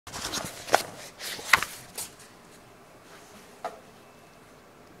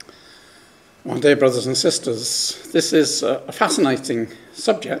My dear brothers and sisters, this is a fascinating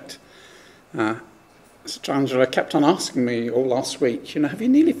subject. Sister Angela kept on asking me all last week, have you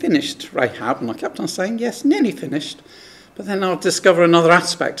nearly finished Rahab? And I kept on saying, yes, nearly finished. But then I'll discover another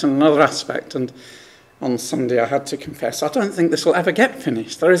aspect and another aspect. And on Sunday I had to confess, I don't think this will ever get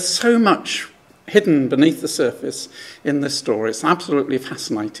finished. There is so much hidden beneath the surface in this story. It's an absolutely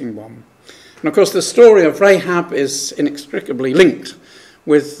fascinating one. And of course the story of Rahab is inextricably linked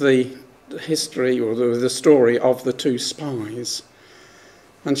with the history or the story of the two spies.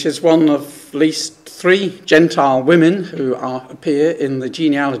 And she's one of at least 3 Gentile women who appear in the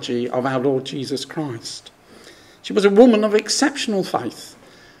genealogy of our Lord Jesus Christ. She was a woman of exceptional faith,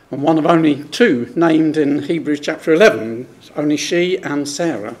 and one of only 2 named in Hebrews chapter 11. Only she and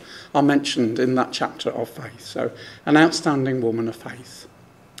Sarah are mentioned in that chapter of faith. So an outstanding woman of faith.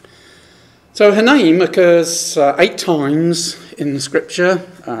 So her name occurs 8 times in the scripture.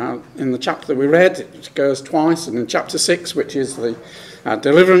 In the chapter that we read, it occurs twice, and in chapter 6, which is the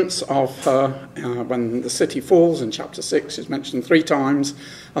deliverance of her when the city falls, in chapter 6 is mentioned 3 times,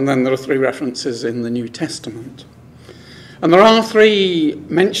 and then there are 3 references in the New Testament. And there are 3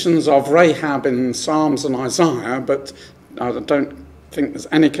 mentions of Rahab in Psalms and Isaiah, but I don't think there's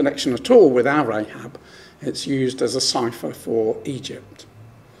any connection at all with our Rahab. It's used as a cipher for Egypt.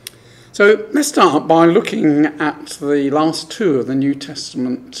 So let's start by looking at the last 2 of the New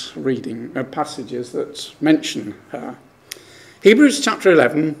Testament reading passages that mention her. Hebrews chapter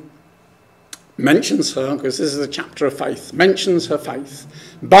 11 mentions her, because this is a chapter of faith, mentions her faith.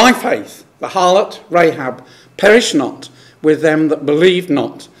 By faith, the harlot Rahab perished not with them that believed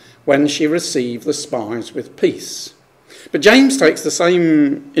not when she received the spies with peace. But James takes the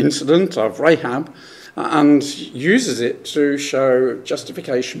same incident of Rahab and uses it to show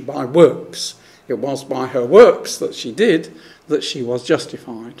justification by works. It was by her works that she was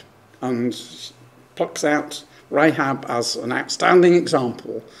justified, and plucks out Rahab as an outstanding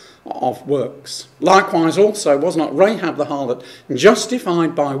example of works. Likewise also was not Rahab the harlot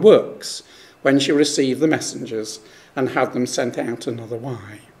justified by works when she received the messengers and had them sent out another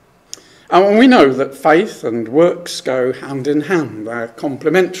way. And we know that faith and works go hand in hand. They're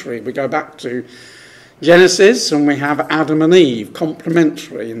complementary. We go back to Genesis and we have Adam and Eve,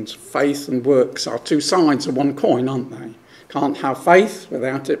 complementary, and faith and works are 2 sides of one coin, aren't they? Can't have faith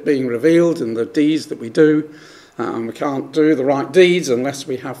without it being revealed in the deeds that we do, and we can't do the right deeds unless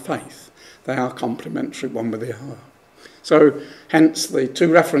we have faith. They are complementary one with the other. So hence the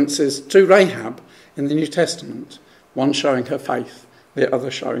 2 references to Rahab in the New Testament, one showing her faith, the other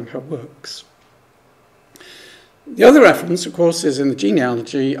showing her works. The other reference, of course, is in the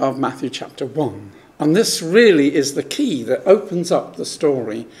genealogy of Matthew chapter 1. And this really is the key that opens up the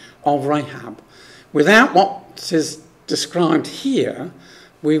story of Rahab. Without what is described here,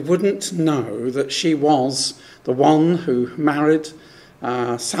 we wouldn't know that she was the one who married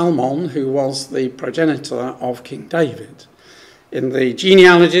Salmon, who was the progenitor of King David. In the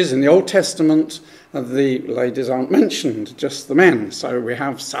genealogies in the Old Testament, the ladies aren't mentioned, just the men. So we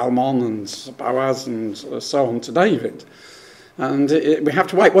have Salmon and Boaz and so on to David. And we have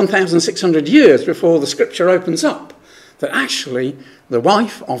to wait 1,600 years before the scripture opens up that actually the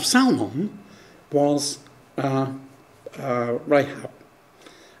wife of Salmon was Rahab.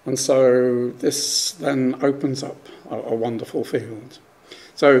 And so this then opens up a wonderful field.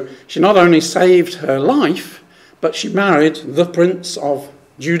 So she not only saved her life, but she married the prince of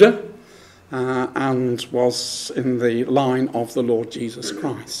Judah and was in the line of the Lord Jesus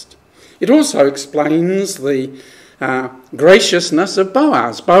Christ. It also explains the graciousness of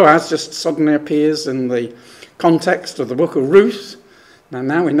Boaz. Boaz just suddenly appears in the context of the book of Ruth.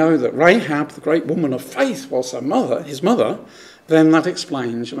 Now we know that Rahab, the great woman of faith, was his mother. Then that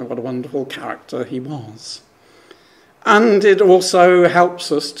explains, what a wonderful character he was. And it also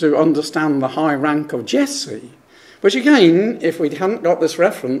helps us to understand the high rank of Jesse, which again, if we hadn't got this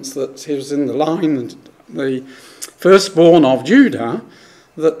reference that he was in the line, the firstborn of Judah,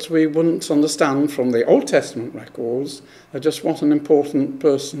 that we wouldn't understand from the Old Testament records just what an important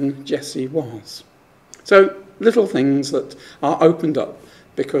person Jesse was. So little things that are opened up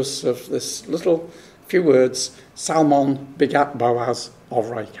because of this little few words, Salmon begat Boaz of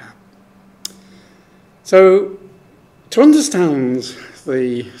Rahab. So to understand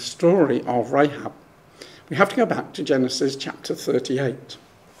the story of Rahab, we have to go back to Genesis chapter 38.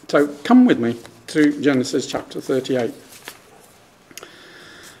 So come with me to Genesis chapter 38.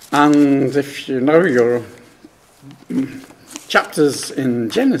 And if you know your chapters in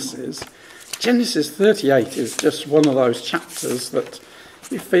Genesis, Genesis 38 is just one of those chapters that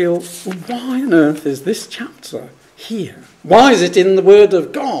you feel, well, why on earth is this chapter here? Why is it in the Word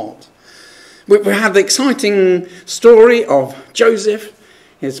of God? We've had the exciting story of Joseph.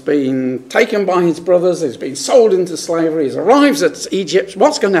 He's been taken by his brothers. He's been sold into slavery. He arrives at Egypt.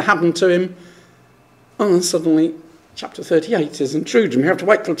 What's going to happen to him? And then suddenly, chapter 38 is intruded. We have to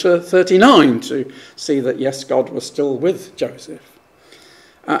wait till 39 to see that, yes, God was still with Joseph.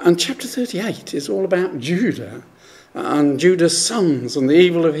 And chapter 38 is all about Judah and Judah's sons and the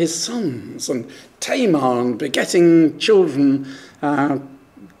evil of his sons and Tamar and begetting children,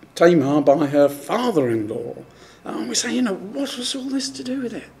 Tamar by her father-in-law. And we say, what was all this to do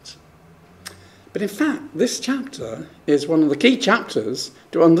with it? But in fact, this chapter is one of the key chapters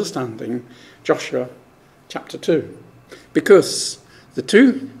to understanding Joshua chapter 2. Because the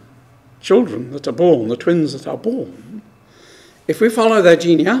two children that are born, the twins that are born, if we follow their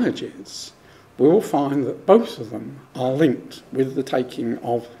genealogies, we will find that both of them are linked with the taking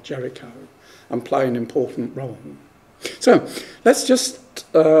of Jericho and play an important role. So let's just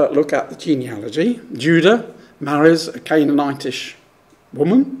look at the genealogy. Judah marries a Canaanitish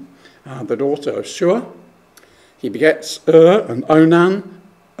woman, the daughter of Shua. He begets and Onan.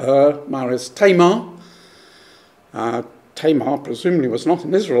 Marries Tamar. Tamar presumably was not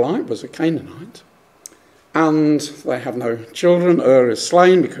an Israelite, was a Canaanite. And they have no children. Is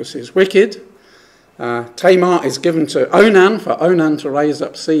slain because he's wicked. Tamar is given to Onan for Onan to raise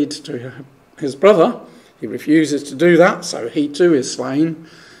up seed to his brother. He refuses to do that, so he too is slain.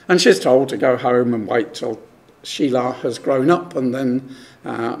 And she's told to go home and wait till Shelah has grown up, and then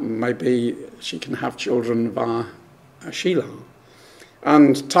maybe she can have children via Shelah.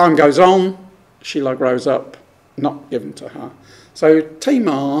 And time goes on, Shelah grows up, not given to her. So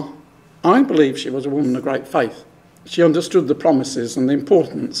Tamar, I believe she was a woman of great faith. She understood the promises and the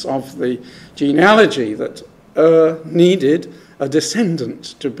importance of the genealogy that needed a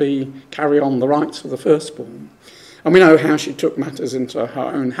descendant to carry on the rights of the firstborn. And we know how she took matters into her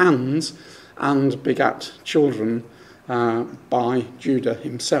own hands and begat children by Judah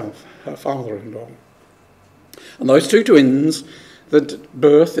himself, her father-in-law. And those two twins, the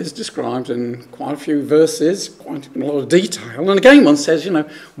birth is described in quite a few verses, quite a lot of detail. And again, one says,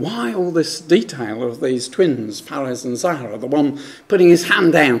 why all this detail of these twins, Perez and Zara, the one putting his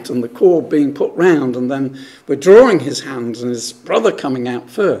hand out and the cord being put round, and then withdrawing his hand and his brother coming out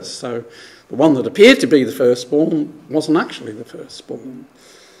first. So the one that appeared to be the firstborn wasn't actually the firstborn.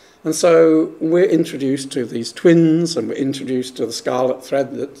 And so we're introduced to these twins, and we're introduced to the scarlet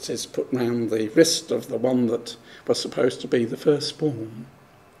thread that is put round the wrist of the one that was supposed to be the firstborn.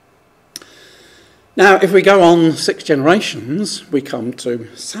 Now, if we go on 6 generations, we come to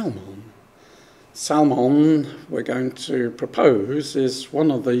Salmon. Salmon, we're going to propose, is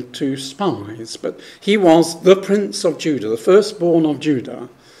one of the 2 spies, but he was the prince of Judah, the firstborn of Judah,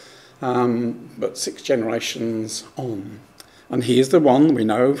 but 6 generations on. And he is the one we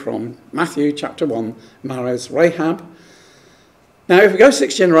know from Matthew chapter 1, marries Rahab. Now, if we go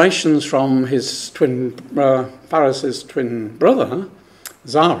 6 generations from his Pharis's twin brother,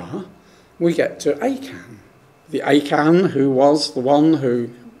 Zara, we get to Achan. The Achan who was the one who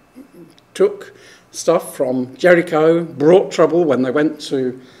took stuff from Jericho, brought trouble when they went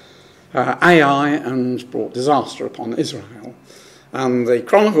to Ai, and brought disaster upon Israel. And the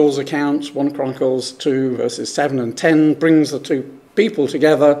Chronicles account, 1 Chronicles 2, verses 7 and 10, brings the 2 people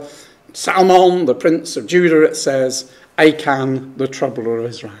together. Salmon, the prince of Judah, it says, Achan, the troubler of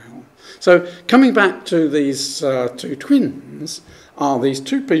Israel. So coming back to these 2 twins are these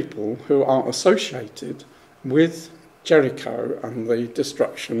 2 people who are associated with Jericho and the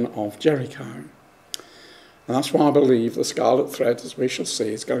destruction of Jericho. And that's why I believe the scarlet thread, as we shall see,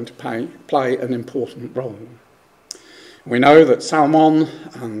 is going to play an important role. We know that Salmon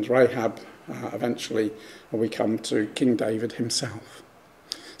and Rahab eventually we come to King David himself.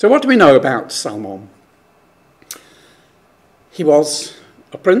 So what do we know about Salmon? He was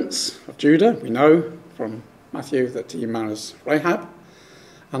a prince of Judah. We know from Matthew that he marries Rahab.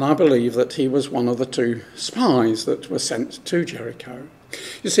 And I believe that he was one of the 2 spies that were sent to Jericho.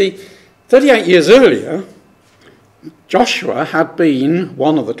 You see, 38 years earlier, Joshua had been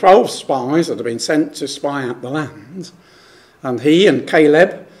one of the 12 spies that had been sent to spy out the land. And he and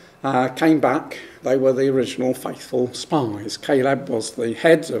Caleb came back. They were the original faithful spies. Caleb was the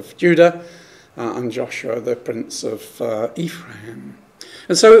head of Judah, and Joshua the prince of Ephraim.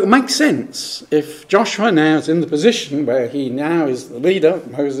 And so it makes sense if Joshua now is in the position where he now is the leader,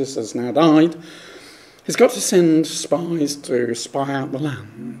 Moses has now died, he's got to send spies to spy out the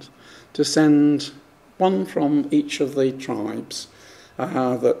land, to send one from each of the tribes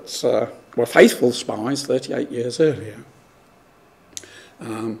that were faithful spies 38 years earlier.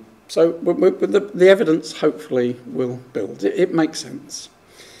 So the evidence hopefully will build. It makes sense.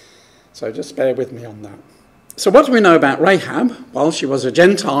 So just bear with me on that. So what do we know about Rahab? Well, she was a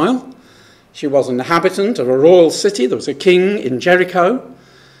Gentile. She was an inhabitant of a royal city. There was a king in Jericho.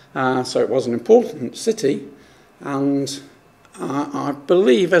 So it was an important city. And I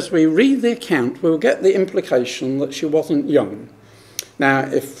believe as we read the account, we'll get the implication that she wasn't young. Now,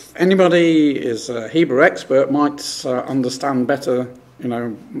 if anybody is a Hebrew expert, might understand better,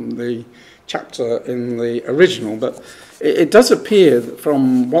 the chapter in the original. But it does appear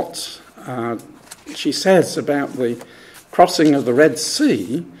from what she says about the crossing of the Red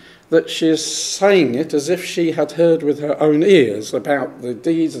Sea, that she is saying it as if she had heard with her own ears about the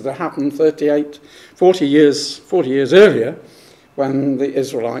deeds that had happened 40 years earlier, when the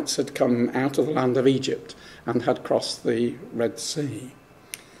Israelites had come out of the land of Egypt and had crossed the Red Sea.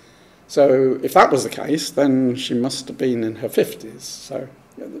 So if that was the case, then she must have been in her 50s. So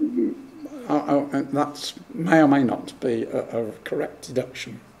that may or may not be a correct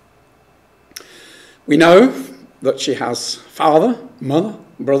deduction. We know that she has father, mother,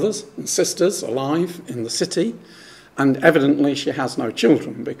 brothers and sisters alive in the city, and evidently she has no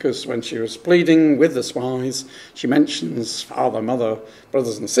children, because when she was pleading with the spies, she mentions father, mother,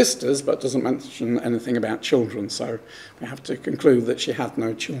 brothers and sisters, but doesn't mention anything about children, so we have to conclude that she had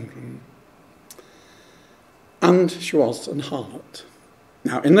no children. And she was an harlot.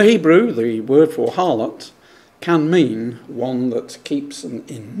 Now, in the Hebrew, the word for harlot can mean one that keeps an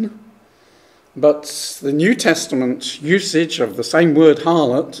inn, but the New Testament usage of the same word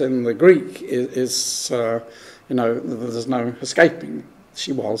harlot in the Greek is there's no escaping.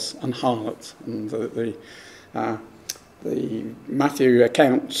 She was an harlot. And the Matthew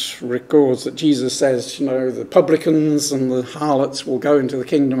account records that Jesus says, the publicans and the harlots will go into the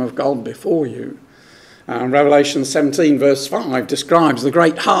kingdom of God before you. And Revelation 17 verse 5 describes the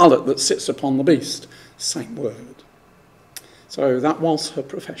great harlot that sits upon the beast. Same word. So that was her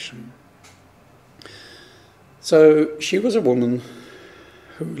profession. So she was a woman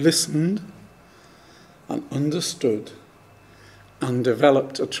who listened and understood and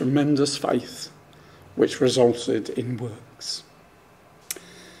developed a tremendous faith which resulted in works.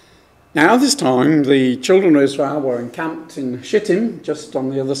 Now, at this time, the children of Israel were encamped in Shittim, just on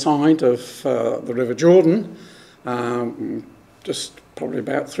the other side of the River Jordan, just probably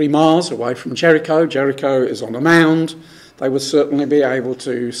about 3 miles away from Jericho. Jericho is on a mound. They would certainly be able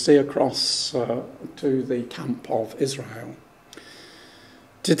to see across to the camp of Israel.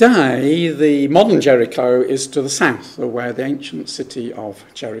 Today, the modern Jericho is to the south of where the ancient city of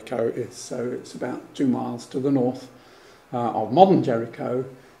Jericho is. So it's about 2 miles to the north of modern Jericho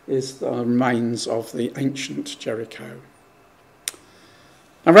is the remains of the ancient Jericho.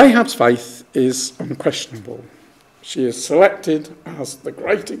 Now, Rahab's faith is unquestionable. She is selected as the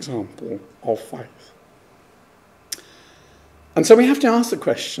great example of faith. And so we have to ask the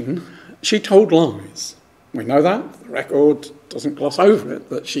question, she told lies. We know that. The record doesn't gloss over it,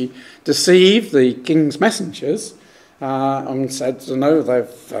 that she deceived the king's messengers and said, no,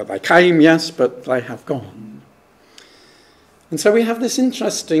 they came, yes, but they have gone. And so we have this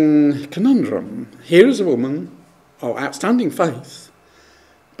interesting conundrum. Here is a woman of outstanding faith,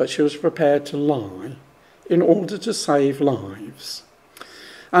 but she was prepared to lie in order to save lives.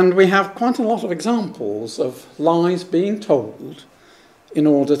 And we have quite a lot of examples of lies being told in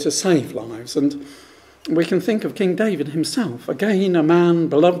order to save lives. And we can think of King David himself, again a man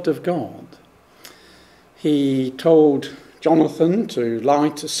beloved of God. He told Jonathan to lie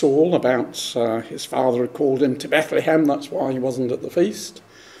to Saul about his father had called him to Bethlehem, that's why he wasn't at the feast.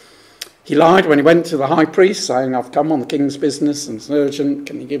 He lied when he went to the high priest saying, I've come on the king's business and it's urgent,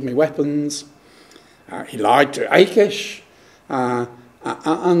 can you give me weapons? He lied to Achish. And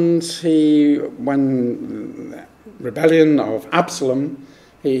when rebellion of Absalom,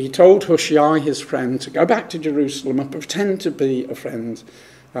 he told Hushai, his friend, to go back to Jerusalem and pretend to be a friend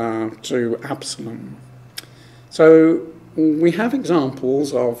to Absalom. So we have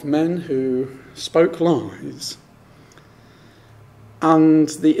examples of men who spoke lies. And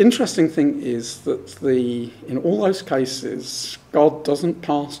the interesting thing is that in all those cases, God doesn't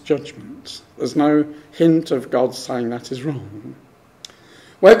pass judgment. There's no hint of God saying that is wrong.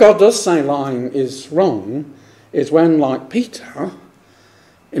 Where God does say lying is wrong is when, like Peter,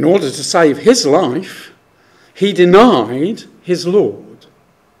 in order to save his life, he denied his Lord.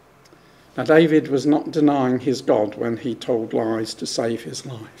 Now, David was not denying his God when he told lies to save his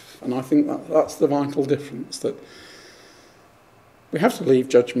life. And I think that's the vital difference, that we have to leave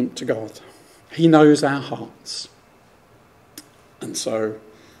judgment to God. He knows our hearts. And so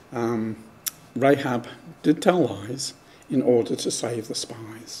Rahab did tell lies in order to save the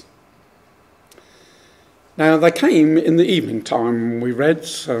spies. Now they came in the evening time. We read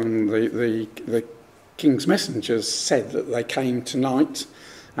the king's messengers said that they came tonight,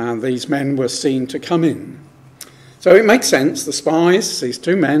 and these men were seen to come in. So it makes sense. The spies, these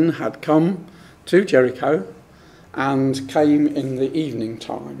two men, had come to Jericho and came in the evening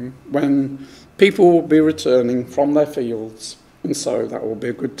time when people will be returning from their fields, and so that will be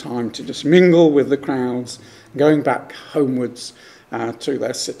a good time to just mingle with the crowds, going back homewards to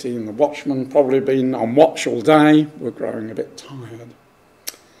their city. And the watchmen, probably been on watch all day, were growing a bit tired.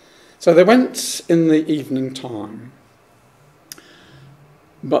 So they went in the evening time,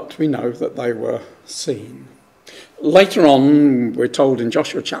 but we know that they were seen. Later on, we're told in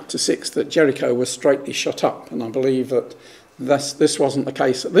Joshua chapter 6 that Jericho was straitly shut up, and I believe that this wasn't the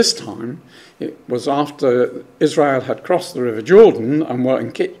case at this time. It was after Israel had crossed the River Jordan and were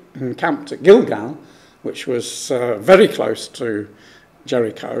encamped at Gilgal, which was very close to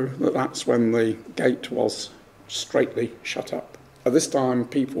Jericho, that's when the gate was straitly shut up. At this time,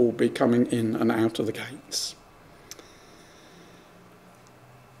 people will be coming in and out of the gates.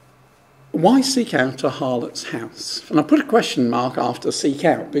 Why seek out a harlot's house? And I put a question mark after seek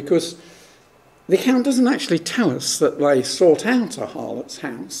out, because the account doesn't actually tell us that they sought out a harlot's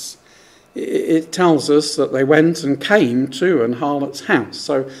house. It tells us that they went and came to an harlot's house.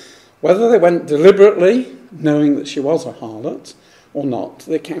 So whether they went deliberately, knowing that she was a harlot, or not,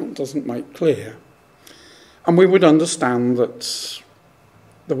 the account doesn't make clear. And we would understand that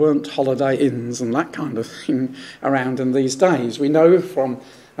there weren't holiday inns and that kind of thing around in these days. We know from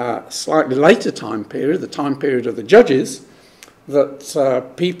a slightly later time period, the time period of the Judges,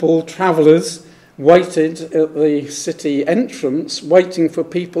 that people, travellers, waited at the city entrance, waiting for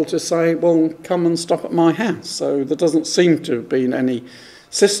people to say, well, come and stop at my house. So there doesn't seem to have been any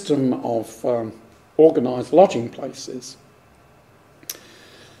system of organised lodging places.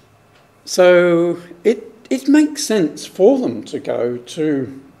 So it makes sense for them to go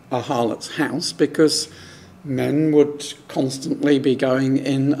to a harlot's house, because men would constantly be going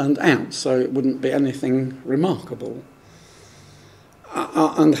in and out, so it wouldn't be anything remarkable.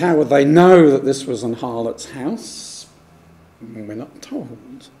 And how would they know that this was an harlot's house? We're not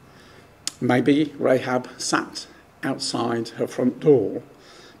told. Maybe Rahab sat outside her front door,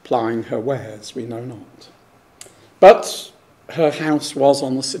 plying her wares, we know not. But her house was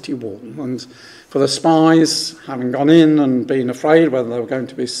on the city wall, and for the spies, having gone in and been afraid whether they were going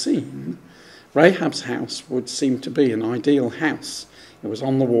to be seen, Rahab's house would seem to be an ideal house. It was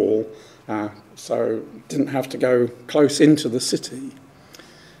on the wall, so didn't have to go close into the city.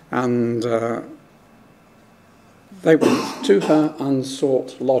 And they went to her and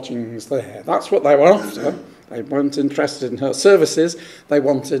sought lodgings there. That's what they were after. They weren't interested in her services. They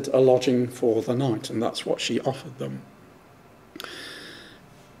wanted a lodging for the night, and that's what she offered them.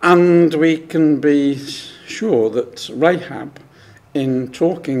 And we can be sure that Rahab, in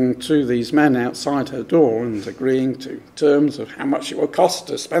talking to these men outside her door and agreeing to terms of how much it would cost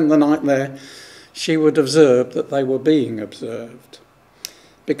to spend the night there, she would observe that they were being observed.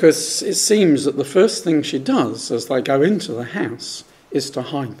 Because it seems that the first thing she does as they go into the house is to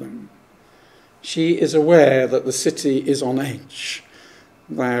hide them. She is aware that the city is on edge.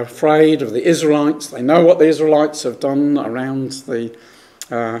 They're afraid of the Israelites. They know what the Israelites have done around the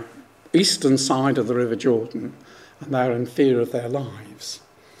eastern side of the River Jordan, and they're in fear of their lives.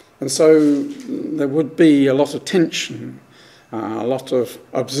 And so there would be a lot of tension, a lot of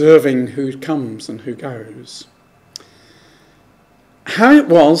observing who comes and who goes. How it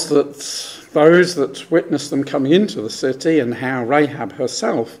was that those that witnessed them coming into the city, and how Rahab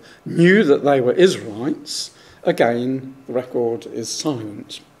herself knew that they were Israelites, again, the record is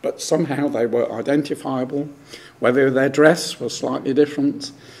silent. But somehow they were identifiable, whether their dress was slightly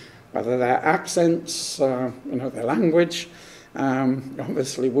different, whether their accents, their language,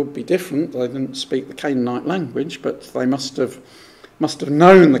 obviously would be different. They didn't speak the Canaanite language, but they must have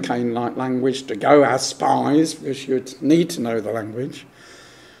known the Canaanite language to go as spies, because you'd need to know the language.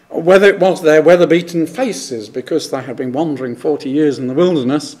 Or whether it was their weather-beaten faces, because they had been wandering 40 years in the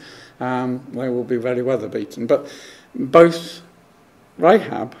wilderness, they will be very weather-beaten. But both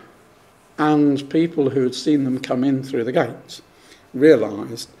Rahab and people who had seen them come in through the gates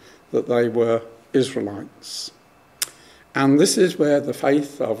realised that they were Israelites. And this is where the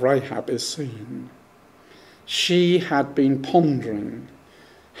faith of Rahab is seen. She had been pondering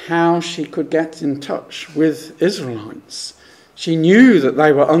how she could get in touch with Israelites. She knew that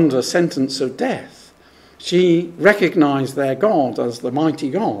they were under sentence of death. She recognised their God as the mighty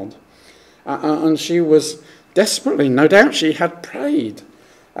God. And she was desperately, no doubt she had prayed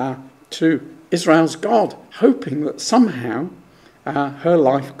to Israel's God, hoping that somehow her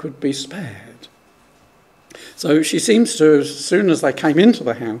life could be spared. So she seems to, as soon as they came into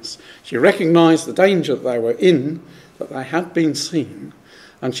the house, she recognised the danger that they were in, that they had been seen,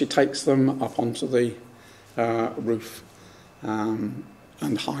 and she takes them up onto the roof and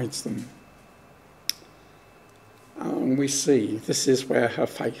hides them. And we see this is where her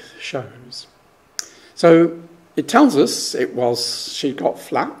faith shows. So it tells us she got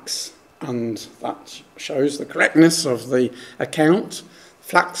flax, and that shows the correctness of the account.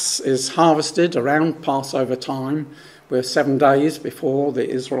 Flax is harvested around Passover time. We're 7 days before the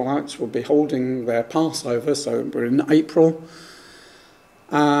Israelites will be holding their Passover, so we're in April.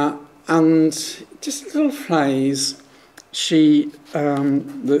 And just a little phrase,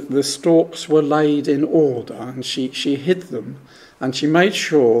 the stalks were laid in order, and she hid them, and she made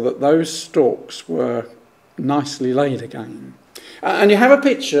sure that those stalks were nicely laid again. And you have a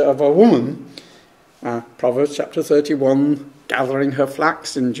picture of a woman, Proverbs chapter 31, gathering her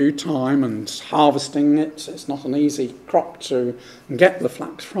flax in due time and harvesting it. It's not an easy crop to get the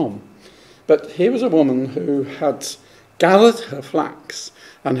flax from. But here was a woman who had gathered her flax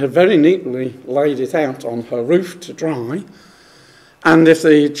and had very neatly laid it out on her roof to dry. And if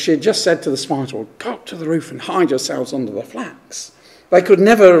she had just said to the spies, well, go up to the roof and hide yourselves under the flax, they could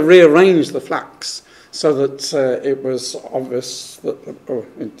never rearrange the flax so that it was obvious that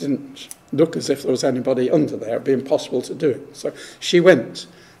it didn't look as if there was anybody under there. It would be impossible to do it. So she went,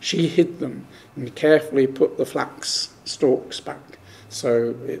 she hid them, and carefully put the flax stalks back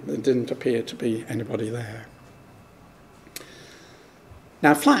so it didn't appear to be anybody there.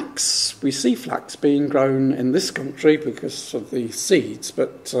 Now flax, we see flax being grown in this country because of the seeds,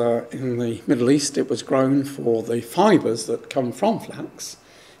 but in the Middle East it was grown for the fibres that come from flax.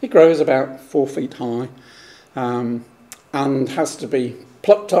 It grows about 4 feet high and has to be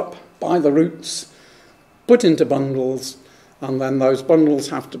plucked up by the roots, put into bundles, and then those bundles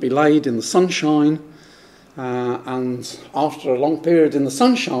have to be laid in the sunshine, and after a long period in the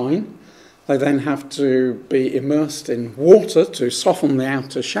sunshine, they then have to be immersed in water to soften the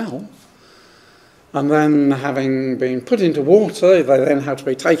outer shell. And then, having been put into water, they then have to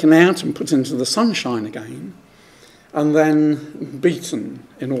be taken out and put into the sunshine again, and then beaten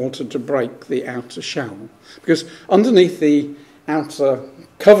in order to break the outer shell. Because underneath the outer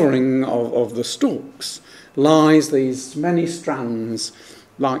covering of the stalks lies these many strands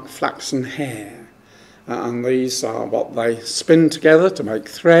like flaxen hair. And these are what they spin together to make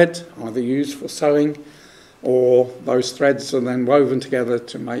thread, either used for sewing, or those threads are then woven together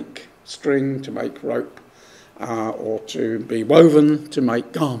to make string, to make rope, or to be woven to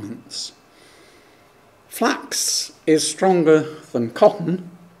make garments. Flax is stronger than cotton.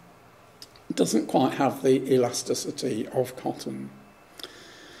 It doesn't quite have the elasticity of cotton.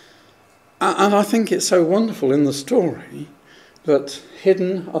 And I think it's so wonderful in the story that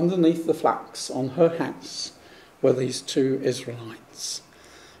hidden underneath the flax on her house were these 2 Israelites.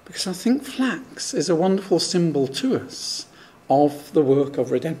 Because I think flax is a wonderful symbol to us of the work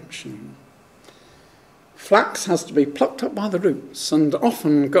of redemption. Flax has to be plucked up by the roots, and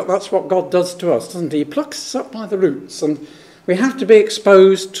often that's what God does to us, doesn't he? He plucks us up by the roots, and we have to be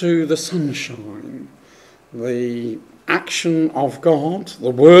exposed to the sunshine, the action of God,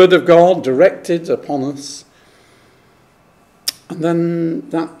 the word of God directed upon us. And then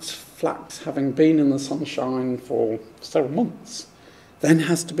that flax, having been in the sunshine for several months, then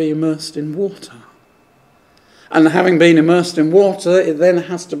has to be immersed in water. And having been immersed in water, it then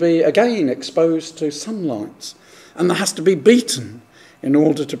has to be again exposed to sunlight. And there has to be beaten in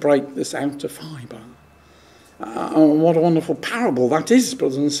order to break this outer fibre. What a wonderful parable that is,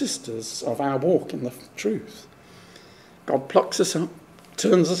 brothers and sisters, of our walk in the truth. God plucks us up,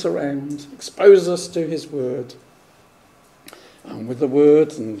 turns us around, exposes us to his word. And with the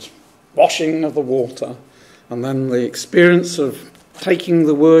word and washing of the water, and then the experience of taking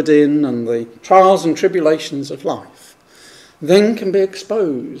the word in and the trials and tribulations of life, then can be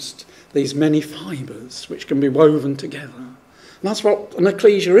exposed these many fibres which can be woven together. And that's what an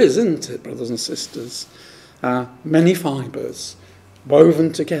ecclesia is, isn't it, brothers and sisters? Many fibres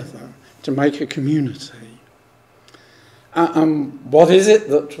woven together to make a community. What is it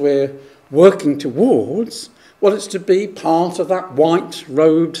that we're working towards? Well, it's to be part of that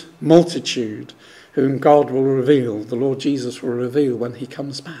white-robed multitude whom God will reveal, the Lord Jesus will reveal when he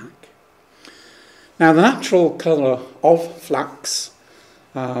comes back. Now, the natural colour of flax,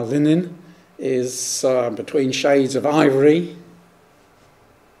 linen, is between shades of ivory.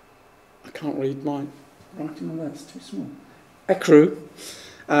 I can't read my writing on there, it's too small. Ecru,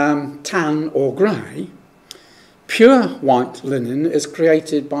 tan or grey. Pure white linen is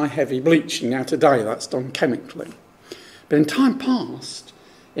created by heavy bleaching. Now today that's done chemically. But in time past,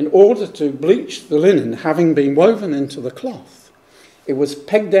 in order to bleach the linen having been woven into the cloth, it was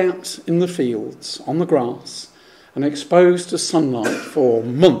pegged out in the fields on the grass and exposed to sunlight for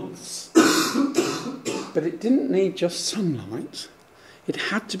months. But it didn't need just sunlight. It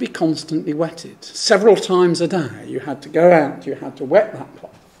had to be constantly wetted. Several times a day you had to go out, you had to wet that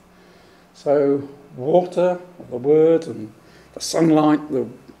cloth. So water, the word, and the sunlight, the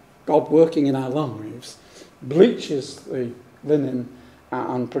God working in our lives, bleaches the linen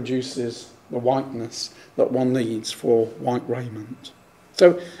and produces the whiteness that one needs for white raiment.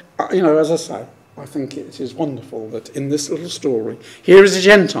 So, as I say, I think it is wonderful that in this little story, here is a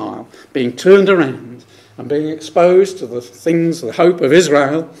Gentile being turned around and being exposed to the things, the hope of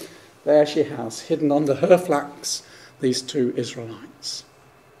Israel. There she has, hidden under her flax, these two Israelites.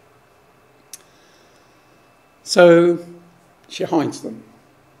 So she hides them,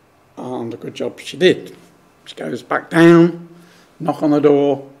 and a good job she did. She goes back down, knock on the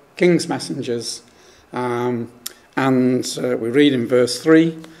door, king's messengers, and we read in verse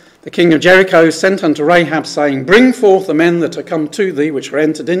 3, the king of Jericho sent unto Rahab, saying, Bring forth the men that are come to thee, which are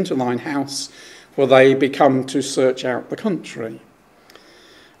entered into thine house, for they be come to search out the country.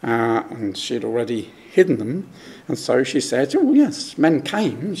 And she had already hidden them, and so she said, oh yes, men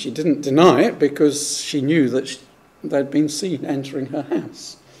came. She didn't deny it because she knew that they'd been seen entering her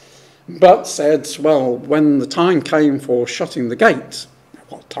house. But said, well, when the time came for shutting the gate, at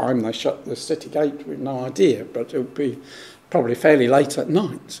what time they shut the city gate, we've no idea, but it would be probably fairly late at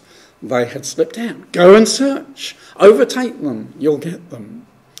night, they had slipped out. Go and search, overtake them, you'll get them.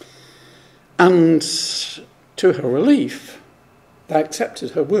 And to her relief, they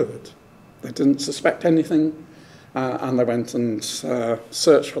accepted her word. They didn't suspect anything, and they went and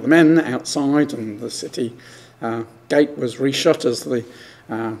searched for the men outside, and the city gate was reshut as the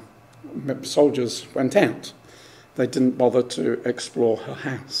soldiers went out. They didn't bother to explore her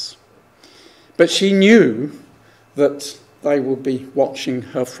house. But she knew that they would be watching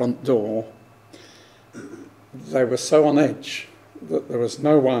her front door. They were so on edge that there was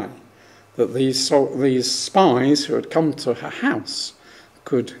no way that these spies who had come to her house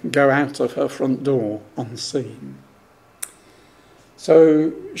could go out of her front door unseen.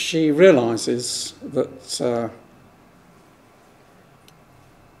 So she realises that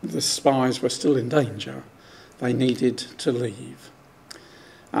the spies were still in danger. They needed to leave.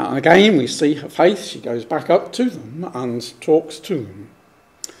 Again, we see her faith. She goes back up to them and talks to them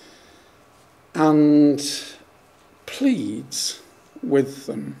and pleads with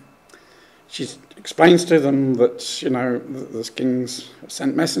them. She explains to them that, the kings have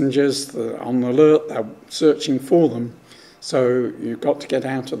sent messengers, they're on alert, they're searching for them. So you've got to get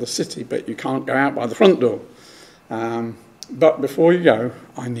out of the city, but you can't go out by the front door. But before you go,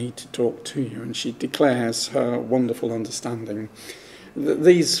 I need to talk to you. And she declares her wonderful understanding.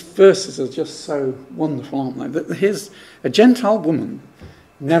 These verses are just so wonderful, aren't they? Here's a Gentile woman,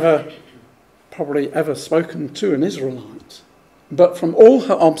 never probably ever spoken to an Israelite. But from all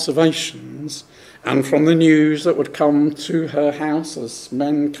her observations and from the news that would come to her house as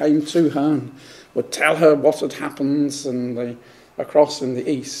men came to her and would tell her what had happened across in the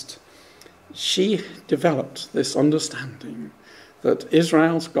east, she developed this understanding that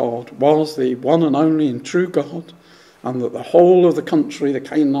Israel's God was the one and only and true God, and that the whole of the country, the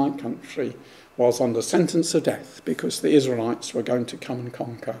Canaanite country, was under sentence of death because the Israelites were going to come and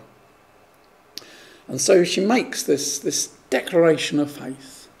conquer. And so she makes this declaration of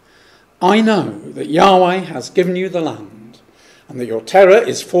faith. I know that Yahweh has given you the land, and that your terror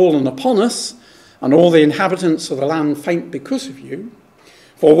is fallen upon us, and all the inhabitants of the land faint because of you.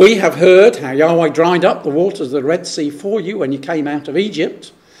 For we have heard how Yahweh dried up the waters of the Red Sea for you when you came out of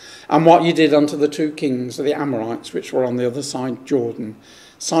Egypt, and what you did unto the two kings of the Amorites, which were on the other side Jordan,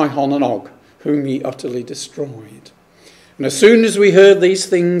 Sihon and Og, whom ye utterly destroyed. And as soon as we heard these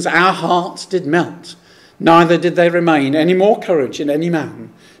things, our hearts did melt, neither did there remain any more courage in any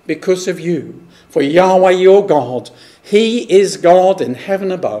man, because of you. For Yahweh your God, he is God in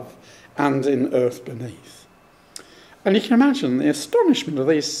heaven above and in earth beneath. And you can imagine the astonishment of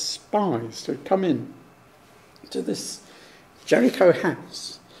these spies who come in to this Jericho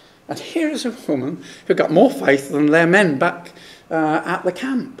house. And here is a woman who got more faith than their men back at the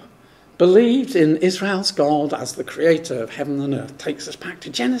camp. Believed in Israel's God as the creator of heaven and earth. Takes us back to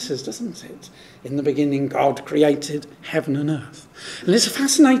Genesis, doesn't it? In the beginning, God created heaven and earth. And it's a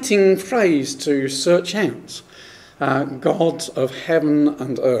fascinating phrase to search out. God of heaven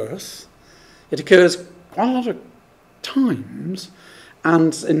and earth. It occurs quite a lot of times,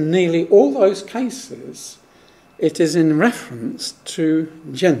 and in nearly all those cases, it is in reference to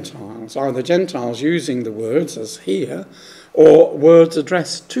Gentiles, either Gentiles using the words as here, or words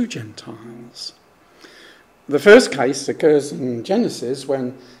addressed to Gentiles. The first case occurs in Genesis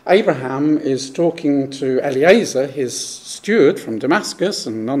when Abraham is talking to Eliezer, his steward from Damascus,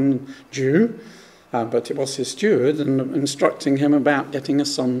 a non-Jew, but it was his steward, and instructing him about getting a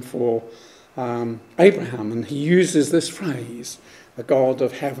son for Abraham. And he uses this phrase, the God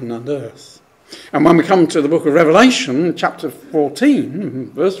of heaven and earth. And when we come to the book of Revelation, chapter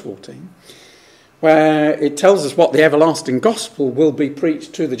 14, verse 14, where it tells us what the everlasting gospel will be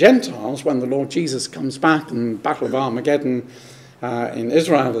preached to the Gentiles when the Lord Jesus comes back and the Battle of Armageddon in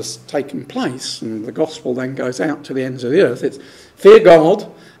Israel has taken place, and the gospel then goes out to the ends of the earth. It's fear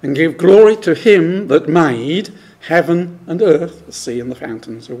God and give glory to him that made heaven and earth, the sea and the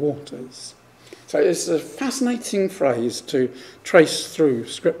fountains of waters. So it's a fascinating phrase to trace through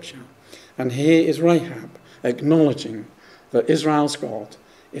Scripture. And here is Rahab acknowledging that Israel's God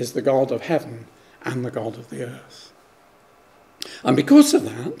is the God of heaven and the God of the earth. And because of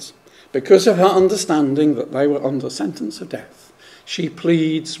that, because of her understanding that they were under sentence of death, she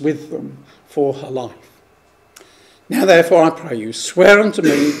pleads with them for her life. Now therefore I pray you, swear unto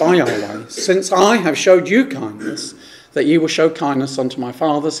me by Yahweh, since I have showed you kindness, that you will show kindness unto my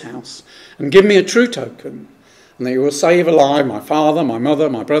father's house, and give me a true token, and that you will save alive my father, my mother,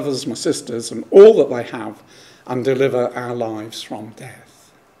 my brothers, my sisters, and all that they have, and deliver our lives from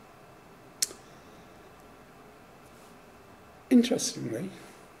death. Interestingly,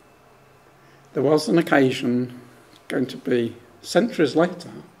 there was an occasion, going to be centuries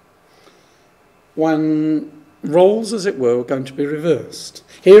later, when roles, as it were going to be reversed.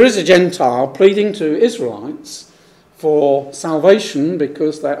 Here is a Gentile pleading to Israelites for salvation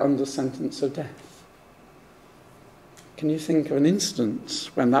because they're under sentence of death. Can you think of an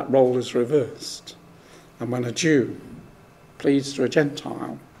instance when that role is reversed and when a Jew pleads to a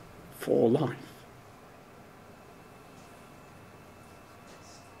Gentile for life?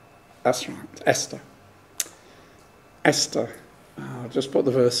 That's right, Esther. Esther, I'll just put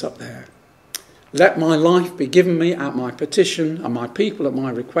the verse up there. Let my life be given me at my petition, and my people at my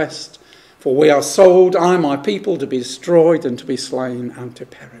request, for we are sold, I and my people, to be destroyed and to be slain and to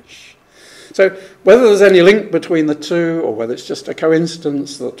perish. So whether there's any link between the two, or whether it's just a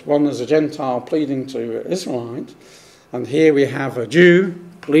coincidence that one is a Gentile pleading to an Israelite, and here we have a Jew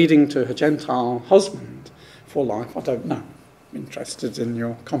pleading to her Gentile husband for life, I don't know. I'm interested in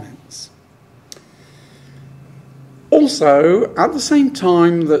your comments. Also, at the same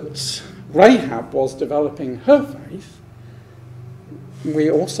time that Rahab was developing her faith,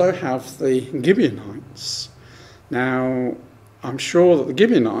 we also have the Gibeonites. Now, I'm sure that the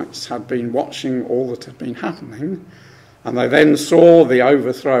Gibeonites had been watching all that had been happening, and they then saw the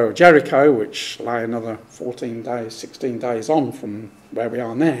overthrow of Jericho, which lay another 14 days, 16 days on from where we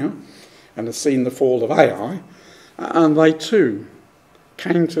are now, and had seen the fall of Ai, and they too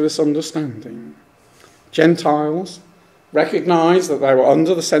came to this understanding. Gentiles recognised that they were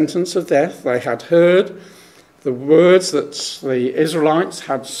under the sentence of death. They had heard the words that the Israelites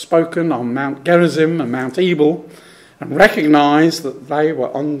had spoken on Mount Gerizim and Mount Ebal, and recognised that they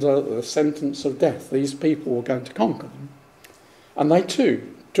were under the sentence of death. These people were going to conquer them. And they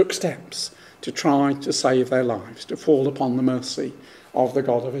too took steps to try to save their lives, to fall upon the mercy of the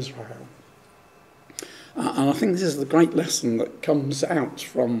God of Israel. And I think this is the great lesson that comes out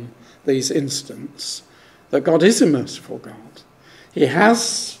from these incidents, that God is a merciful God. He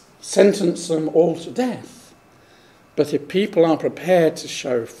has sentenced them all to death. But if people are prepared to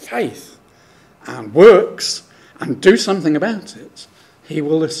show faith and works and do something about it, he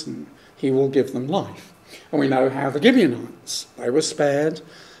will listen. He will give them life. And we know how the Gibeonites, they were spared,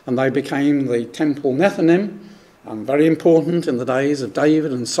 and they became the temple Nethinim, and very important in the days of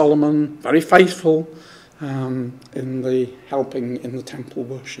David and Solomon, very faithful in the helping in the temple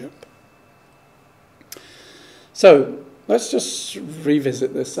worship. So let's just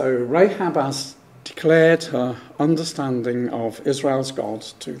revisit this. So Rahab has declared her understanding of Israel's God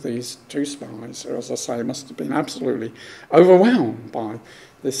to these two spies, who, as I say, must have been absolutely overwhelmed by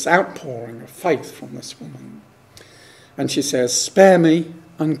this outpouring of faith from this woman. And she says, spare me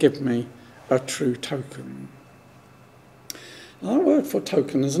and give me a true token. Now, that word for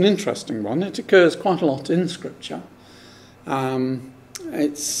token is an interesting one. It occurs quite a lot in Scripture.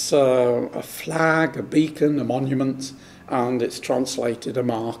 It's a flag, a beacon, a monument, and it's translated a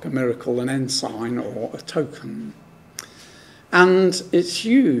mark, a miracle, an ensign, or a token. And it's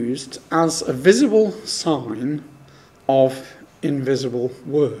used as a visible sign of invisible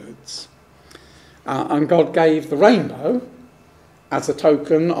words. And God gave the rainbow as a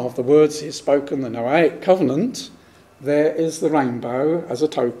token of the words he has spoken, the Noahic covenant. There is the rainbow as a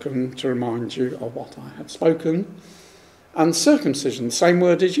token to remind you of what I had spoken. And circumcision, the same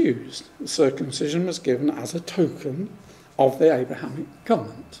word is used. Circumcision was given as a token of the Abrahamic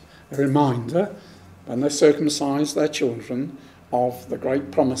covenant, a reminder when they circumcised their children of the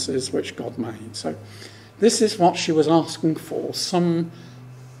great promises which God made. So this is what she was asking for, some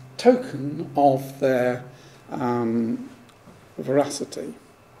token of their veracity,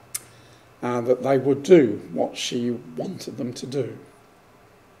 that they would do what she wanted them to do.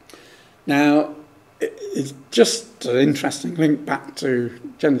 Now, it's just an interesting link back to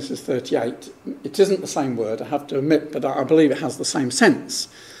Genesis 38. It isn't the same word, I have to admit, but I believe it has the same sense,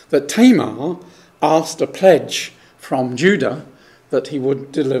 that Tamar asked a pledge from Judah that he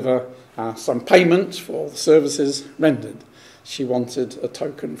would deliver some payment for the services rendered. She wanted a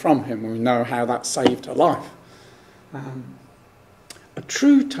token from him, and we know how that saved her life. A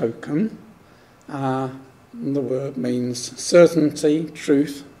true token, the word means certainty,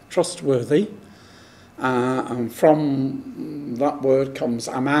 truth, trustworthy, and from that word comes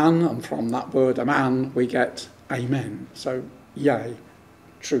aman, and from that word aman we get amen. So, yea,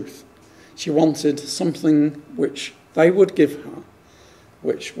 truth. She wanted something which they would give her,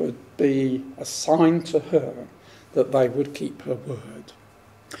 which would be a sign to her that they would keep her word.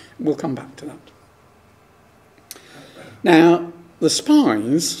 We'll come back to that. Now, the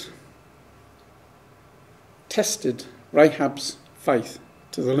spies tested Rahab's faith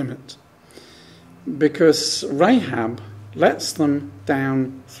to the limit, because Rahab lets them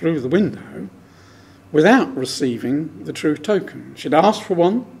down through the window without receiving the true token. She'd asked for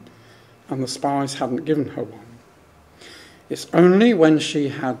one, and the spies hadn't given her one. It's only when she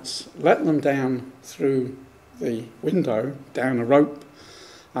had let them down through the window, down a rope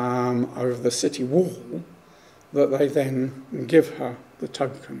over the city wall, that they then give her the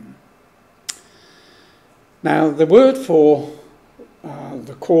token. Now, the word for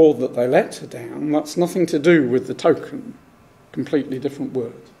the cord that they let her down, that's nothing to do with the token, completely different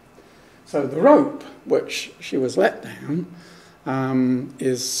word. So the rope which she was let down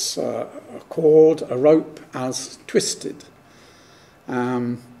is a cord, a rope as twisted.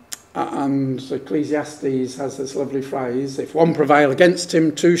 And Ecclesiastes has this lovely phrase, if one prevail against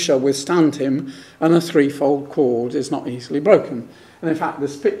him, two shall withstand him, and a threefold cord is not easily broken. And in fact,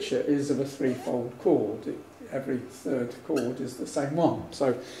 this picture is of a threefold cord. Every third cord is the same one.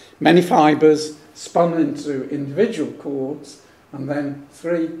 So many fibres spun into individual cords, and then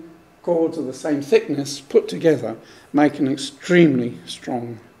three cords of the same thickness put together make an extremely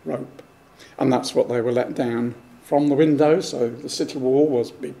strong rope. And that's what they were let down from the window, so the city wall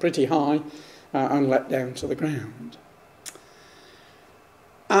was pretty high and let down to the ground.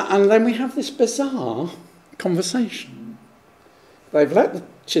 And then we have this bizarre conversation.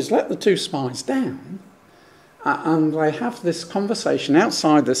 She's let the two spies down, and they have this conversation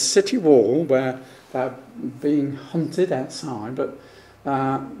outside the city wall where they're being hunted outside, but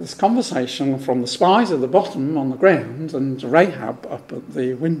this conversation from the spies at the bottom on the ground and Rahab up at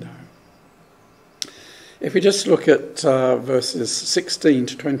the window. If we just look at verses 16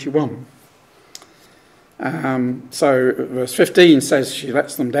 to 21. So verse 15 says she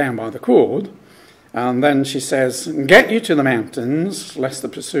lets them down by the cord. And then she says, get you to the mountains, lest the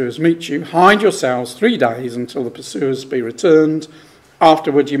pursuers meet you. Hide yourselves 3 days until the pursuers be returned.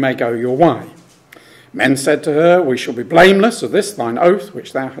 Afterward you may go your way. Men said to her, we shall be blameless of this thine oath,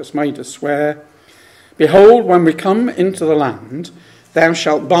 which thou hast made us swear. Behold, when we come into the land, thou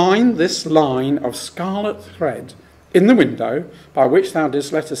shalt bind this line of scarlet thread in the window by which thou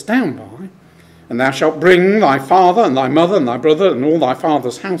didst let us down by, and thou shalt bring thy father and thy mother and thy brother and all thy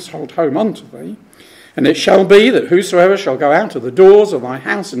father's household home unto thee. And it shall be that whosoever shall go out of the doors of thy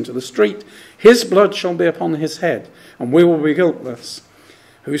house into the street, his blood shall be upon his head, and we will be guiltless.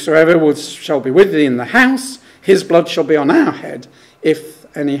 Whosoever shall be with thee in the house, his blood shall be on our head, if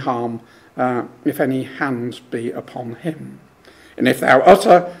any hand be upon him. And if thou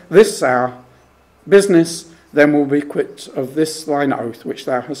utter this our business, then we'll be quit of this thine oath which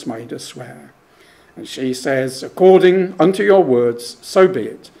thou hast made us swear. And she says, according unto your words, so be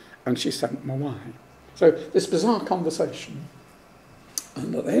it. And she sent them away. So this bizarre conversation,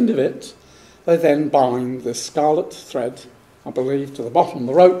 and at the end of it, they then bind this scarlet thread, I believe, to the bottom of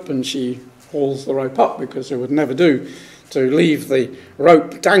the rope, and she hauls the rope up, because it would never do to leave the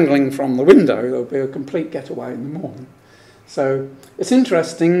rope dangling from the window. There would be a complete getaway in the morning. So it's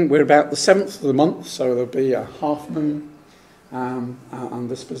interesting, we're about the 7th of the month, so there'll be a half moon, and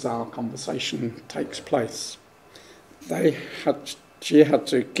this bizarre conversation takes place. She had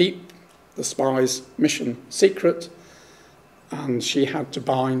to keep the spy's mission secret, and she had to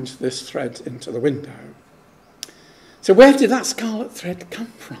bind this thread into the window. So where did that scarlet thread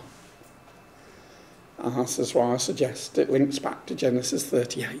come from? And this is why I suggest it links back to Genesis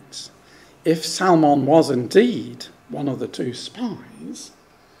 38. If Salmon was indeed one of the two spies,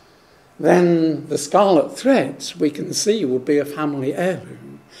 then the scarlet threads we can see would be a family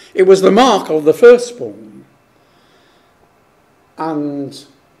heirloom. It was the mark of the firstborn. And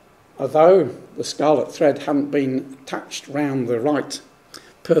although the scarlet thread hadn't been attached round the right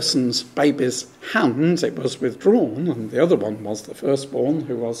person's baby's hand, it was withdrawn, and the other one was the firstborn,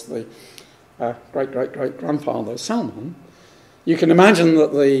 who was the great-great-great-grandfather of Salmon. You can imagine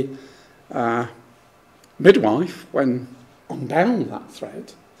that the midwife, when unbound that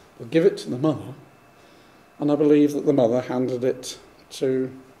thread, would give it to the mother, and I believe that the mother handed it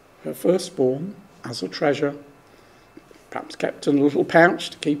to her firstborn as a treasure, perhaps kept in a little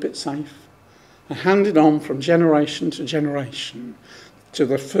pouch to keep it safe, and handed on from generation to generation to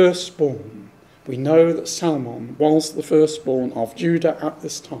the firstborn. We know that Salmon was the firstborn of Judah at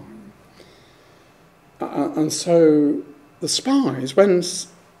this time. And so the spies, when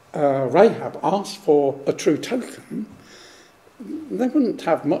Rahab asked for a true token, they wouldn't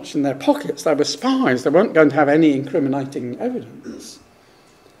have much in their pockets. They were spies. They weren't going to have any incriminating evidence.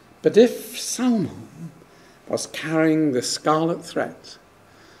 But if Salmon was carrying the scarlet thread,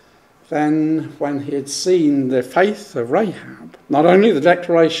 then when he had seen the faith of Rahab, not only the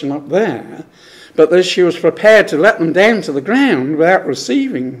declaration up there, but that she was prepared to let them down to the ground without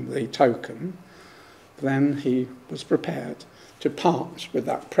receiving the token, then he was prepared to part with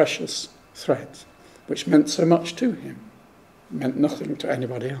that precious thread, which meant so much to him, meant nothing to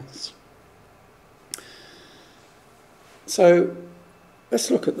anybody else. So let's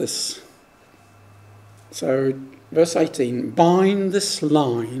look at this. So verse 18, bind this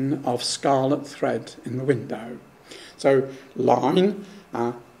line of scarlet thread in the window. So line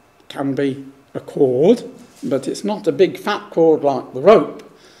can be a cord, but it's not a big fat cord like the rope.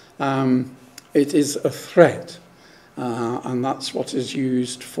 It is a thread, and that's what is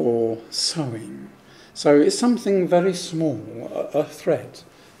used for sewing. So it's something very small, a thread,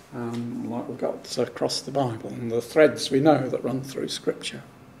 like we've got across the Bible, and the threads we know that run through Scripture.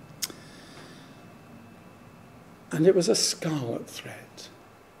 And it was a scarlet thread.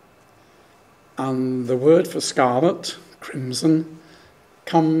 And the word for scarlet, crimson,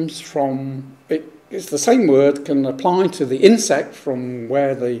 comes from, it's the same word, can apply to the insect from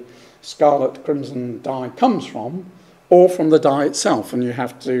where the scarlet crimson dye comes from, or from the dye itself. And you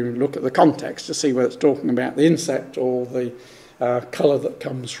have to look at the context to see whether it's talking about the insect or the colour that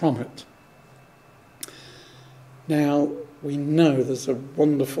comes from it. Now, we know there's a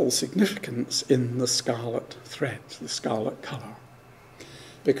wonderful significance in the scarlet thread, the scarlet colour.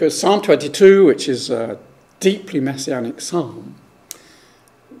 Because Psalm 22, which is a deeply messianic psalm,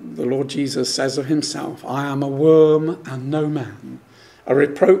 the Lord Jesus says of himself, I am a worm and no man, a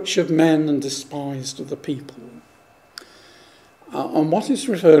reproach of men and despised of the people. And what he's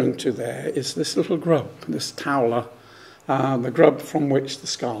referring to there is this little grub, this towler, the grub from which the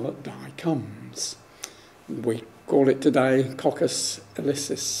scarlet dye comes. We call it today Coccus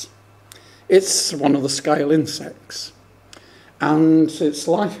elysis. It's one of the scale insects, and its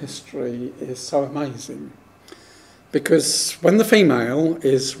life history is so amazing, because when the female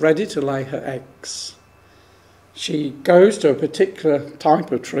is ready to lay her eggs, she goes to a particular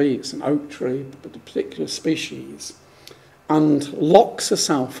type of tree, it's an oak tree, but a particular species, and locks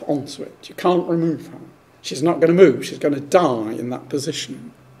herself onto it. You can't remove her. She's not going to move, she's going to die in that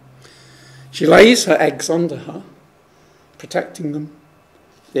position. She lays her eggs under her, protecting them.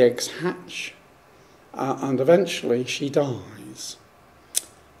 The eggs hatch, and eventually she dies.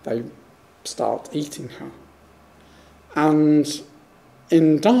 They start eating her. And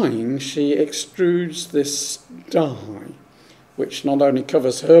in dying, she extrudes this dye, which not only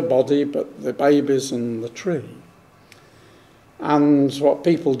covers her body, but the babies and the tree. And what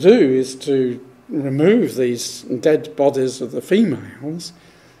people do is to remove these dead bodies of the females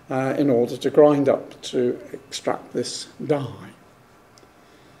in order to grind up to extract this dye.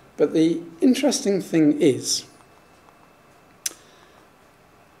 But the interesting thing is,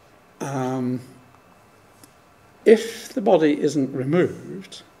 if the body isn't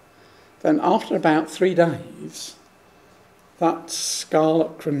removed, then after about 3 days, that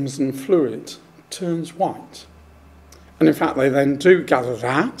scarlet crimson fluid turns white. And in fact, they then do gather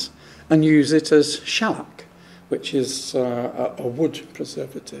that and use it as shellac, which is a wood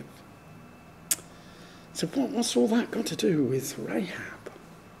preservative. So what's all that got to do with Rahab?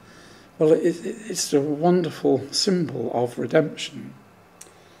 Well, it's a wonderful symbol of redemption.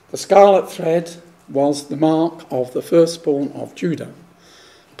 The scarlet thread was the mark of the firstborn of Judah,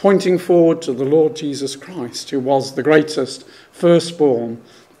 pointing forward to the Lord Jesus Christ, who was the greatest firstborn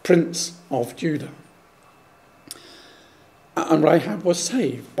prince of Judah. And Rahab was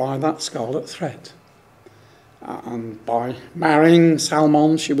saved by that scarlet thread. And by marrying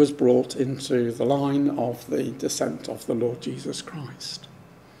Salmon, she was brought into the line of the descent of the Lord Jesus Christ.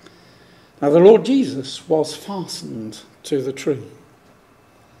 Now, the Lord Jesus was fastened to the tree.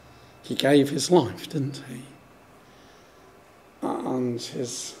 He gave his life, didn't he? And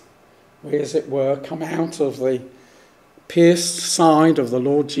we, as it were, come out of the pierced side of the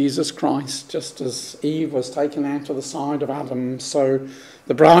Lord Jesus Christ, just as Eve was taken out of the side of Adam, so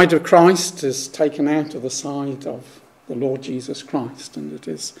the bride of Christ is taken out of the side of the Lord Jesus Christ, and it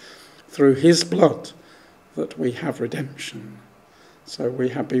is through his blood that we have redemption. So we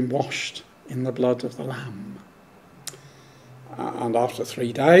have been washed in the blood of the Lamb. And after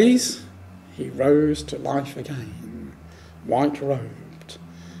 3 days, he rose to life again, white-robed,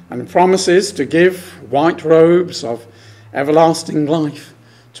 and promises to give white robes of everlasting life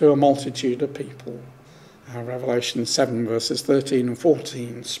to a multitude of people. Revelation 7 verses 13 and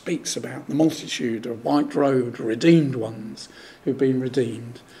 14 speaks about the multitude of white-robed, redeemed ones who've been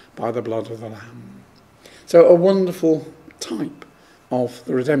redeemed by the blood of the Lamb. So a wonderful type of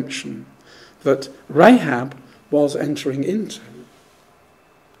the redemption that Rahab was entering into.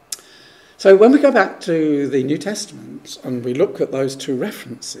 So when we go back to the New Testament and we look at those two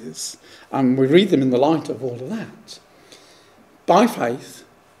references and we read them in the light of all of that, by faith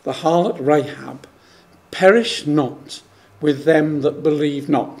the harlot Rahab perished not with them that believe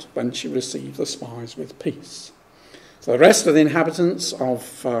not when she received the spies with peace. So the rest of the inhabitants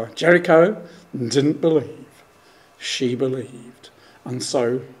of Jericho didn't believe. She believed, and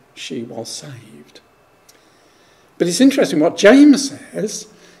so she was saved. But it's interesting what James says.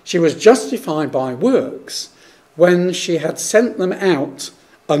 She was justified by works when she had sent them out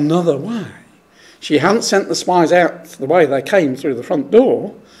another way. She hadn't sent the spies out the way they came through the front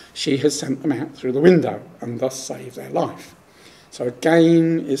door. She has sent them out through the window and thus saved their life. So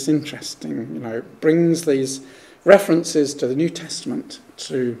again, it's interesting, it brings these references to the New Testament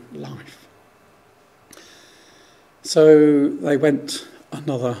to life. So they went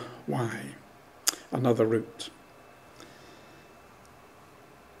another way, another route.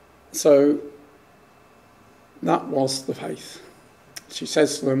 So that was the faith. She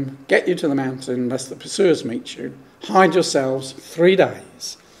says to them, get you to the mountain lest the pursuers meet you. Hide yourselves 3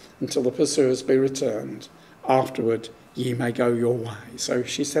 days until the pursuers be returned. Afterward ye may go your way. So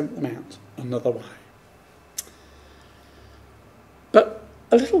she sent them out another way. But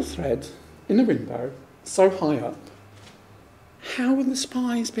a little thread in a window so high up, how will the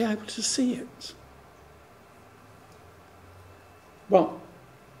spies be able to see it? Well,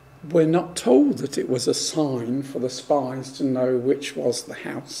 we're not told that it was a sign for the spies to know which was the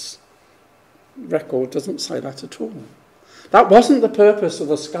house. Record doesn't say that at all. That wasn't the purpose of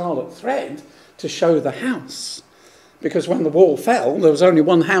the scarlet thread, to show the house. Because when the wall fell, there was only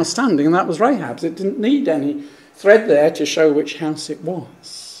one house standing, and that was Rahab's. It didn't need any thread there to show which house it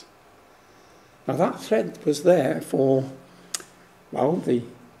was. Now that thread was there for, the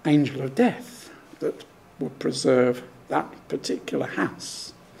angel of death that would preserve that particular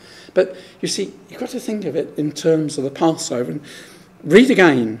house. But you see, you've got to think of it in terms of the Passover. And read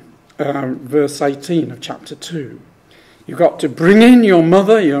again verse 18 of chapter 2. You've got to bring in your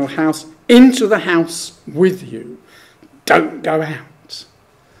mother, your house, into the house with you. Don't go out.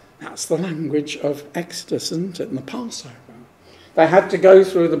 That's the language of Exodus, isn't it, in the Passover. They had to go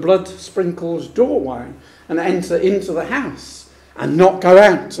through the blood-sprinkled doorway and enter into the house and not go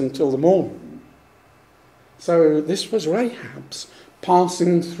out until the morning. So this was Rahab's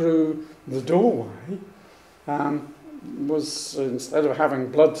passing through the doorway, was, instead of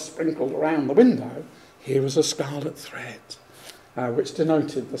having blood sprinkled around the window, here was a scarlet thread, which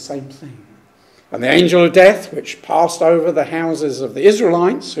denoted the same thing. And the angel of death, which passed over the houses of the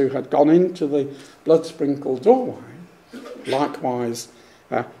Israelites who had gone into the blood-sprinkled doorway, likewise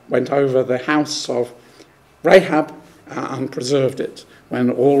went over the house of Rahab and preserved it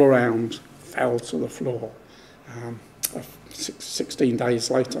when all around fell to the floor 16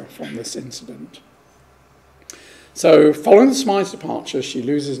 days later from this incident. So following the spies' departure, she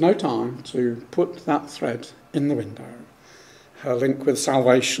loses no time to put that thread in the window. Her link with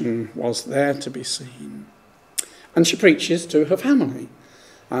salvation was there to be seen. And she preaches to her family.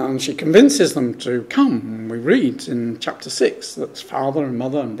 And she convinces them to come. We read in chapter 6 that father and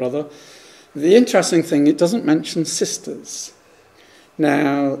mother and brother. The interesting thing, it doesn't mention sisters.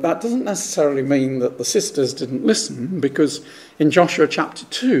 Now, that doesn't necessarily mean that the sisters didn't listen, because in Joshua chapter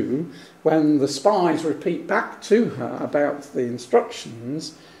 2, when the spies repeat back to her about the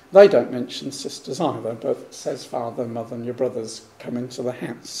instructions, they don't mention sisters either, but it says father, mother and your brothers come into the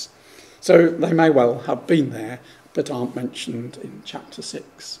house. So they may well have been there but aren't mentioned in chapter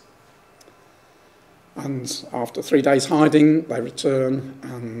 6. And after 3 days hiding, they return,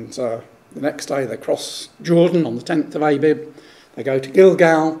 and the next day they cross Jordan on the 10th of Abib. They go to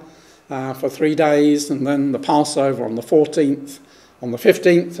Gilgal for 3 days, and then the Passover on the 14th. On the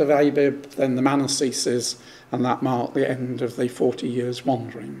 15th of Abib, then the manna ceases, and that marked the end of the 40 years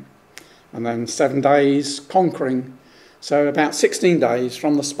wandering. And then 7 days conquering. So about 16 days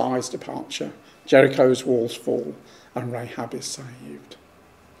from the spies' departure, Jericho's walls fall, and Rahab is saved.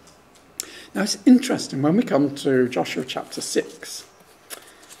 Now it's interesting, when we come to Joshua chapter 6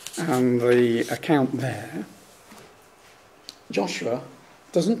 and the account there, Joshua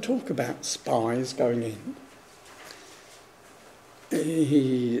doesn't talk about spies going in.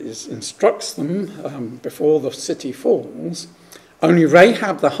 He instructs them before the city falls, only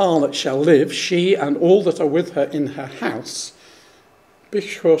Rahab the harlot shall live, she and all that are with her in her house,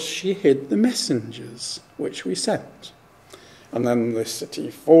 because she hid the messengers which we sent. And then the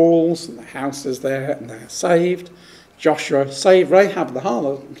city falls, and the house is there, and they're saved. Joshua saved Rahab the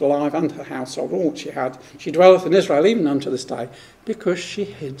harlot alive, and her household, all that she had. She dwelleth in Israel even unto this day, because she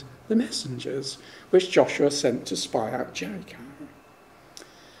hid the messengers which Joshua sent to spy out Jericho.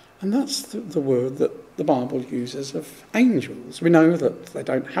 And that's the word that the Bible uses of angels. We know that they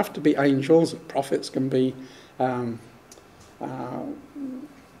don't have to be angels, that prophets can be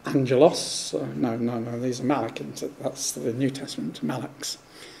angelos. No, these are malachins. That's the New Testament, malaks.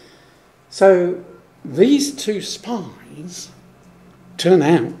 So these two spies turn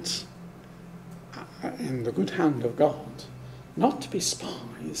out, in the good hand of God, not to be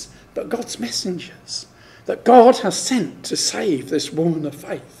spies, but God's messengers, that God has sent to save this woman of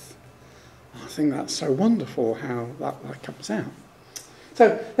faith. I think that's so wonderful how that comes out.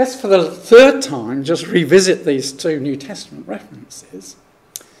 So let's, for the third time, just revisit these two New Testament references.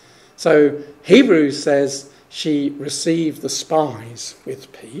 So Hebrews says she received the spies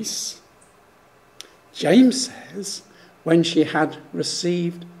with peace. James says when she had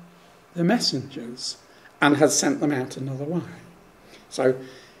received the messengers and had sent them out another way. So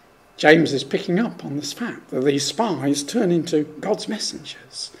James is picking up on this fact that these spies turn into God's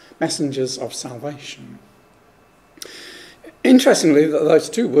messengers, messengers of salvation. Interestingly, that those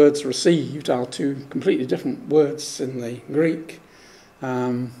two words received are two completely different words in the Greek.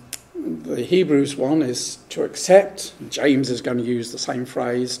 The Hebrews one is to accept. James is going to use the same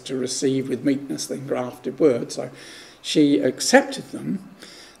phrase, to receive with meekness the engrafted word. So she accepted them.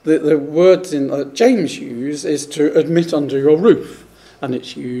 The words that James used is to admit under your roof. And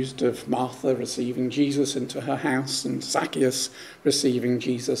it's used of Martha receiving Jesus into her house and Zacchaeus receiving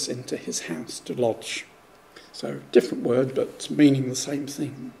Jesus into his house to lodge. So different word, but meaning the same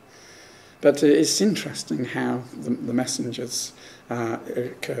thing. But it's interesting how the messengers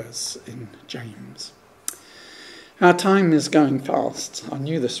occurs in James. Our time is going fast. I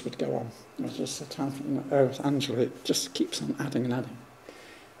knew this would go on. It was just a time, Angela, it just keeps on adding and adding.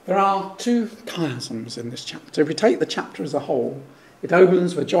 There are two chiasms in this chapter. If we take the chapter as a whole, it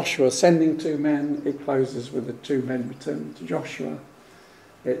opens with Joshua sending 2 men. It closes with the 2 men returning to Joshua.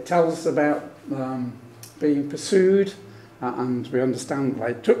 It tells us about being pursued, and we understand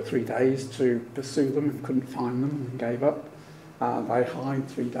they took 3 days to pursue them and couldn't find them and gave up. They hide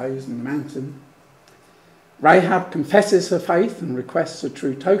 3 days in the mountain. Rahab confesses her faith and requests a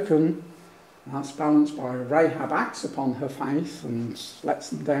true token. That's balanced by Rahab acts upon her faith and lets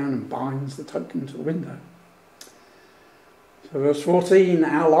them down and binds the token to the window. So verse 14,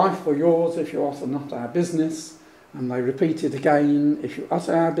 our life or yours if you utter not our business. And they repeat it again, if you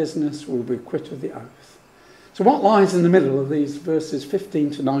utter our business, we'll be quit of the oath. So what lies in the middle of these verses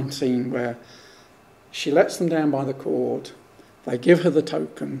 15 to 19, where she lets them down by the cord, they give her the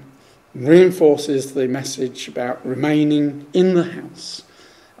token, reinforces the message about remaining in the house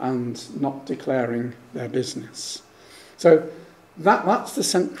and not declaring their business. So that's the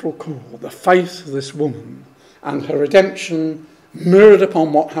central core, the faith of this woman and her redemption mirrored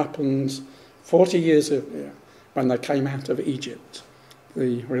upon what happened 40 years earlier when they came out of Egypt,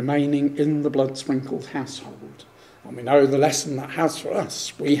 the remaining in the blood-sprinkled household. And we know the lesson that has for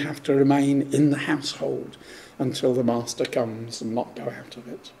us. We have to remain in the household until the master comes and not go out of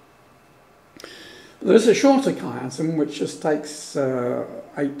it. There's a shorter chiasm which just takes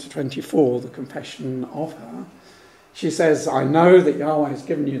 8 to 24, the confession of her. She says, I know that Yahweh has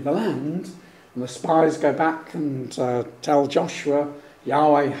given you the land. And the spies go back and tell Joshua,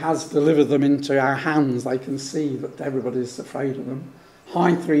 Yahweh has delivered them into our hands. They can see that everybody's afraid of them.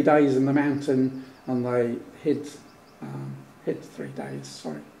 Hide 3 days in the mountain, and they hid 3 days.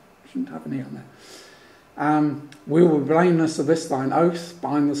 Sorry, shouldn't have an E on We will be blameless of this thine oath,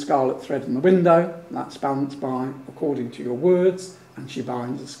 bind the scarlet thread in the window. That's balanced by according to your words, and she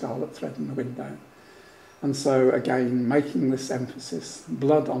binds the scarlet thread in the window. And so again, making this emphasis,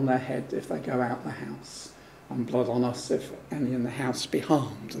 blood on their head if they go out the house, and blood on us if any in the house be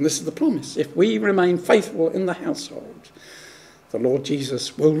harmed. And this is the promise. If we remain faithful in the household, the Lord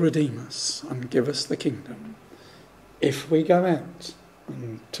Jesus will redeem us and give us the kingdom. If we go out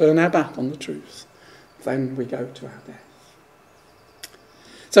and turn our back on the truth, then we go to our death.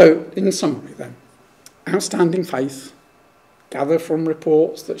 So, in summary then, outstanding faith, gather from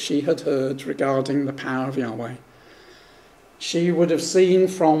reports that she had heard regarding the power of Yahweh. She would have seen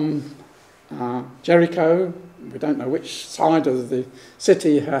from Jericho, we don't know which side of the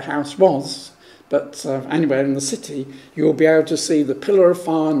city her house was, but anywhere in the city, you'll be able to see the pillar of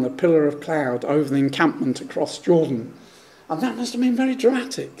fire and the pillar of cloud over the encampment across Jordan. And that must have been very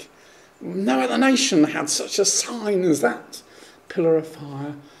dramatic. No other nation had such a sign as that pillar of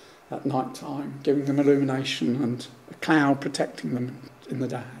fire at night time, giving them illumination, and a cloud protecting them in the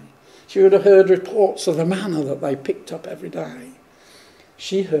day. She would have heard reports of the manna that they picked up every day.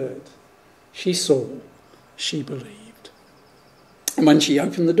 She heard, she saw, she believed. And when she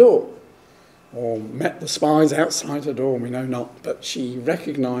opened the door, or met the spies outside her door, we know not, but she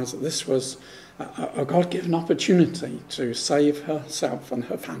recognised that this was a God-given opportunity to save herself and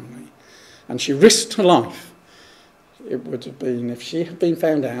her family. And she risked her life. It would have been, if she had been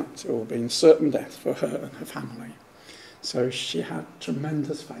found out, it would have been certain death for her and her family. So she had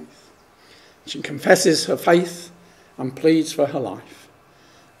tremendous faith. She confesses her faith and pleads for her life.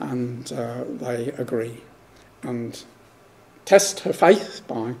 And they agree and test her faith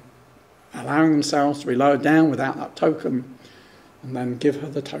by allowing themselves to be lowered down without that token, and then give her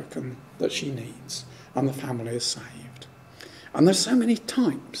the token that she needs, and the family is saved. And there's so many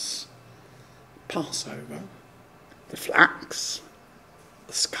types. Passover, the flax,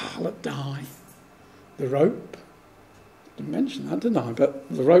 the scarlet dye, the rope. I didn't mention that, did I? But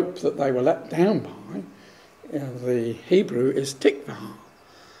the rope that they were let down by, the Hebrew is tikvah,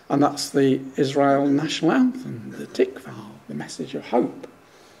 and that's the Israel national anthem, the tikvah, the message of hope.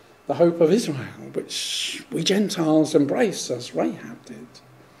 The hope of Israel, which we Gentiles embrace as Rahab did.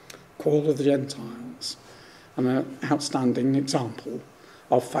 Call of the Gentiles. And an outstanding example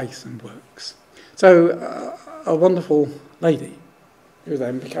of faith and works. So a wonderful lady who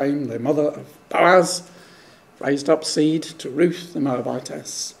then became the mother of Boaz, raised up seed to Ruth the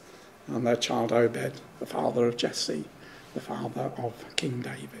Moabitess, and their child Obed, the father of Jesse, the father of King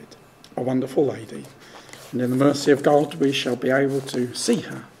David. A wonderful lady. And in the mercy of God we shall be able to see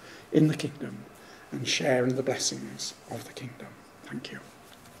her in the kingdom and share in the blessings of the kingdom. Thank you.